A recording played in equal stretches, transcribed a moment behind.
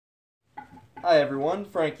Hi everyone,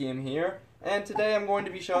 Frankie here, and today I'm going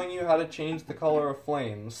to be showing you how to change the color of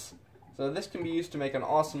flames. So this can be used to make an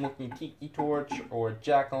awesome looking tiki torch, or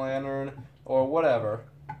jack-o'-lantern, or whatever.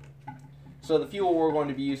 So the fuel we're going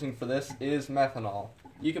to be using for this is methanol.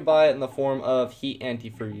 You can buy it in the form of heat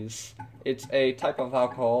antifreeze. It's a type of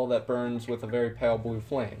alcohol that burns with a very pale blue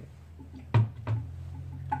flame.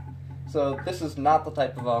 So this is not the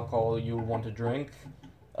type of alcohol you would want to drink.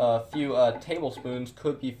 A few tablespoons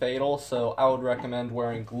could be fatal, so I would recommend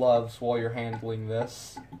wearing gloves while you're handling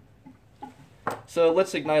this. So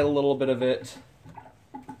let's ignite a little bit of it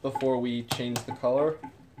before we change the color.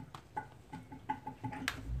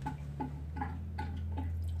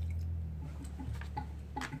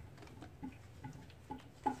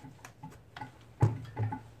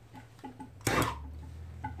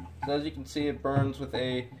 So as you can see, it burns with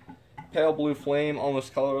a pale blue flame,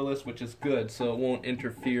 almost colorless, which is good, so it won't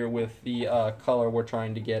interfere with the color we're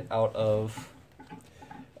trying to get out of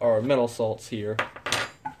our metal salts here.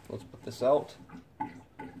 Let's put this out.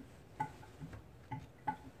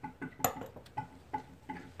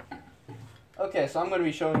 Okay, so I'm going to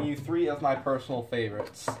be showing you three of my personal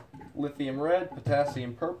favorites: Lithium Red,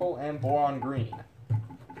 Potassium Purple, and Boron Green.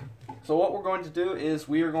 So what we're going to do is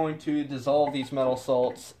we are going to dissolve these metal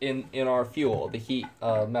salts in our fuel, the heat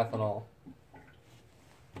methanol.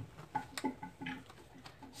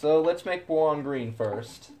 So let's make boron green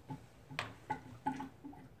first.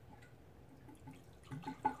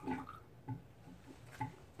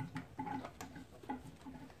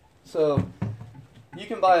 So you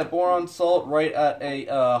can buy a boron salt right at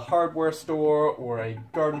a hardware store or a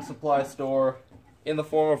garden supply store in the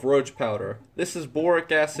form of roach powder. This is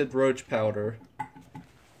boric acid roach powder.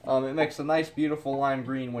 It makes a nice beautiful lime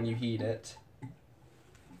green when you heat it.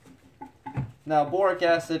 Now boric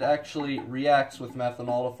acid actually reacts with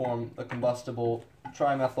methanol to form the combustible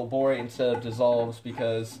trimethylborate instead of dissolves,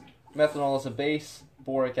 because methanol is a base,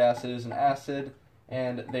 boric acid is an acid,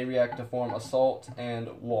 and they react to form a salt and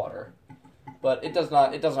water. But it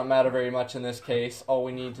doesn't matter very much in this case. All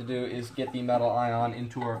we need to do is get the metal ion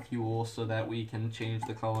into our fuel so that we can change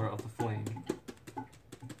the color of the flame.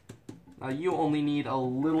 Now you only need a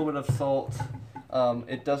little bit of salt.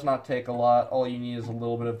 It does not take a lot. All you need is a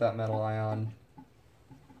little bit of that metal ion.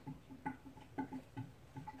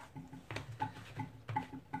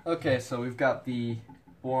 Okay, so we've got the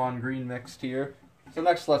boron green mixed here. So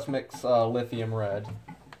next let's mix lithium red.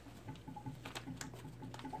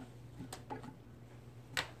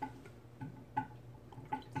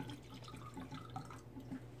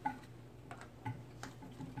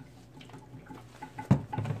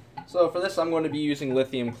 So for this, I'm going to be using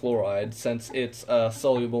lithium chloride, since it's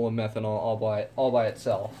soluble in methanol all by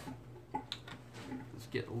itself. Let's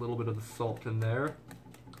get a little bit of the salt in there.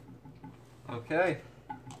 Okay.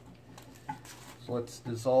 So let's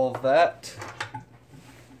dissolve that.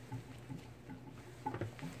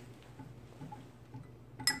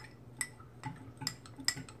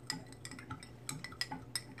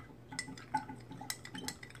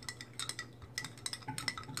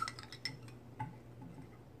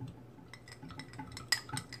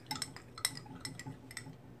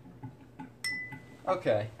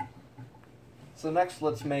 Okay, so next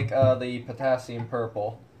let's make the potassium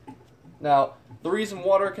purple. Now, the reason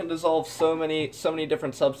water can dissolve so many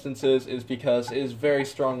different substances is because it is very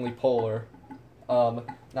strongly polar. Now,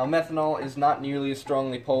 methanol is not nearly as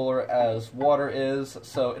strongly polar as water is,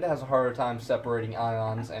 so it has a harder time separating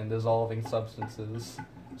ions and dissolving substances.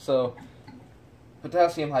 So,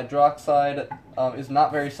 potassium hydroxide is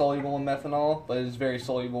not very soluble in methanol, but it is very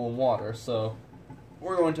soluble in water, so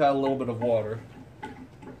we're going to add a little bit of water.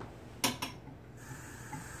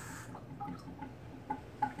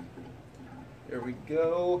 There we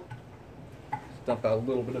go. Dump out a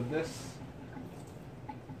little bit of this.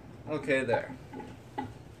 Okay, there.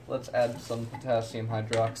 Let's add some potassium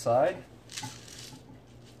hydroxide.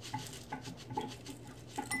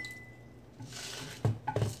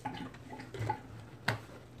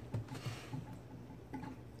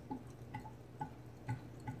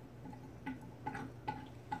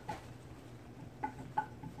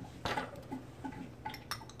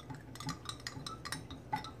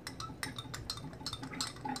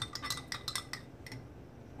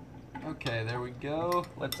 Okay, there we go.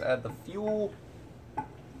 Let's add the fuel.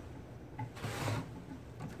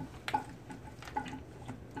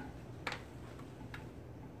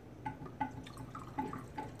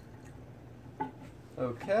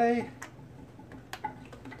 Okay.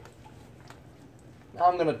 Now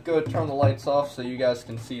I'm gonna go turn the lights off so you guys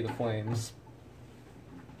can see the flames.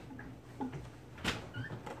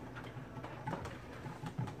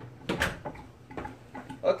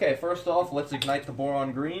 Okay, first off, let's ignite the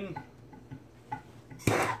boron green.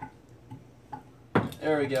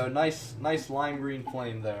 There we go, nice lime green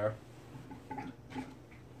flame there.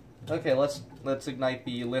 Okay, let's ignite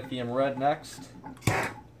the lithium red next.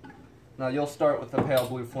 Now you'll start with the pale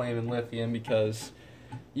blue flame in lithium because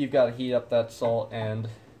you've got to heat up that salt and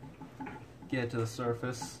get it to the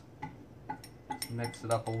surface. Just mix it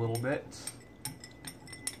up a little bit.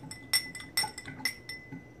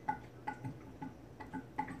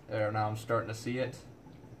 There, now I'm starting to see it.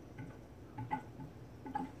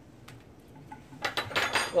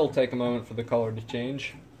 It'll take a moment for the color to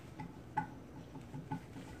change.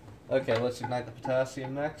 Okay, let's ignite the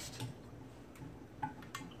potassium next.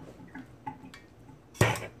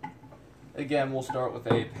 Again, we'll start with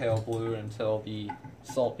a pale blue until the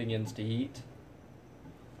salt begins to heat.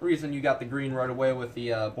 The reason you got the green right away with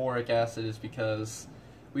the boric acid is because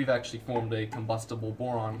we've actually formed a combustible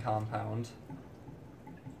boron compound.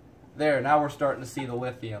 There, now we're starting to see the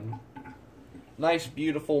lithium. Nice,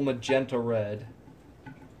 beautiful magenta red.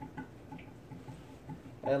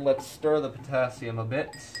 And let's stir the potassium a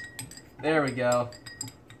bit. There we go.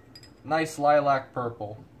 Nice lilac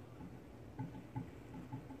purple.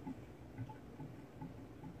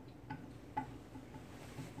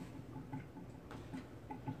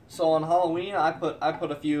 So on Halloween, I put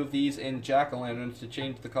a few of these in jack-o'-lanterns to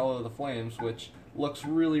change the color of the flames, which looks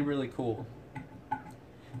really cool.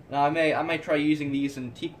 Now I may try using these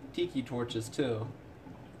in tiki torches too.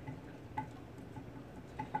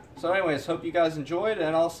 So anyways, hope you guys enjoyed,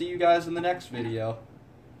 and I'll see you guys in the next video.